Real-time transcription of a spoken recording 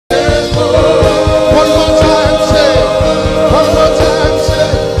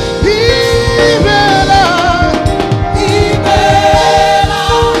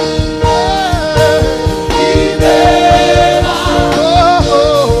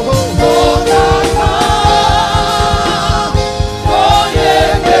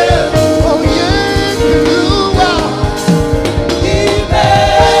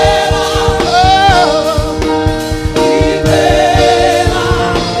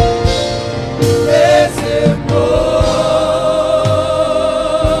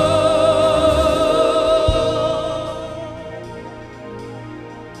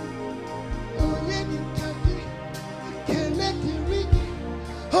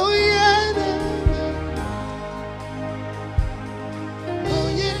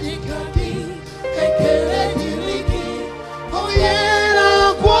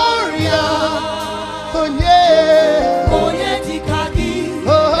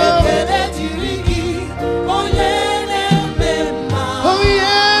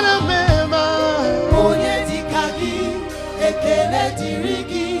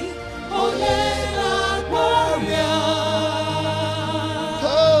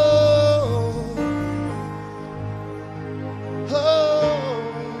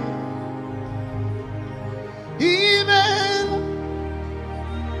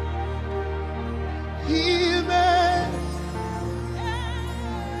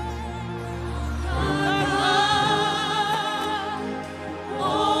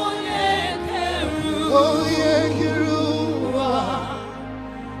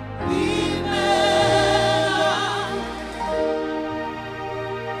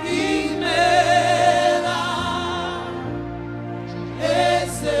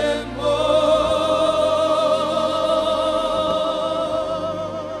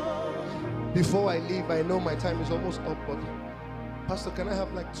leave. I know my time is almost up, but Pastor, can I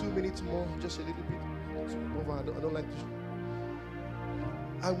have like 2 minutes more? Just a little bit over. I don't like to.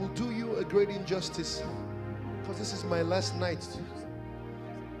 I will do you a great injustice because this is my last night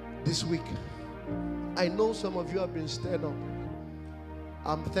this week. I know some of you have been stirred up.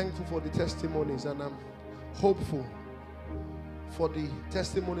 I'm thankful for the testimonies, and I'm hopeful for the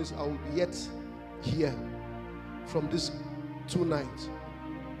testimonies I will yet hear from these 2 nights.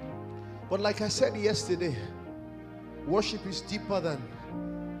 But like I said yesterday, worship is deeper than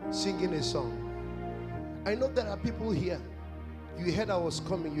singing a song. I know there are people here. You heard I was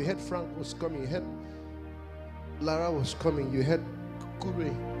coming. You heard Frank was coming. You heard Lara was coming. You heard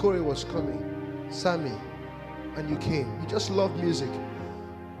Corey was coming. Sammy. And you came. You just love music.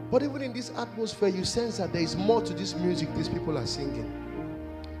 But even in this atmosphere, you sense that there is more to this music these people are singing.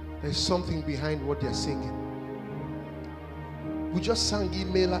 There's something behind what they're singing. We just sang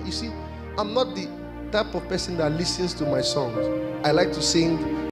Emailer. You see, I'm not the type of person that listens to my songs. I like to sing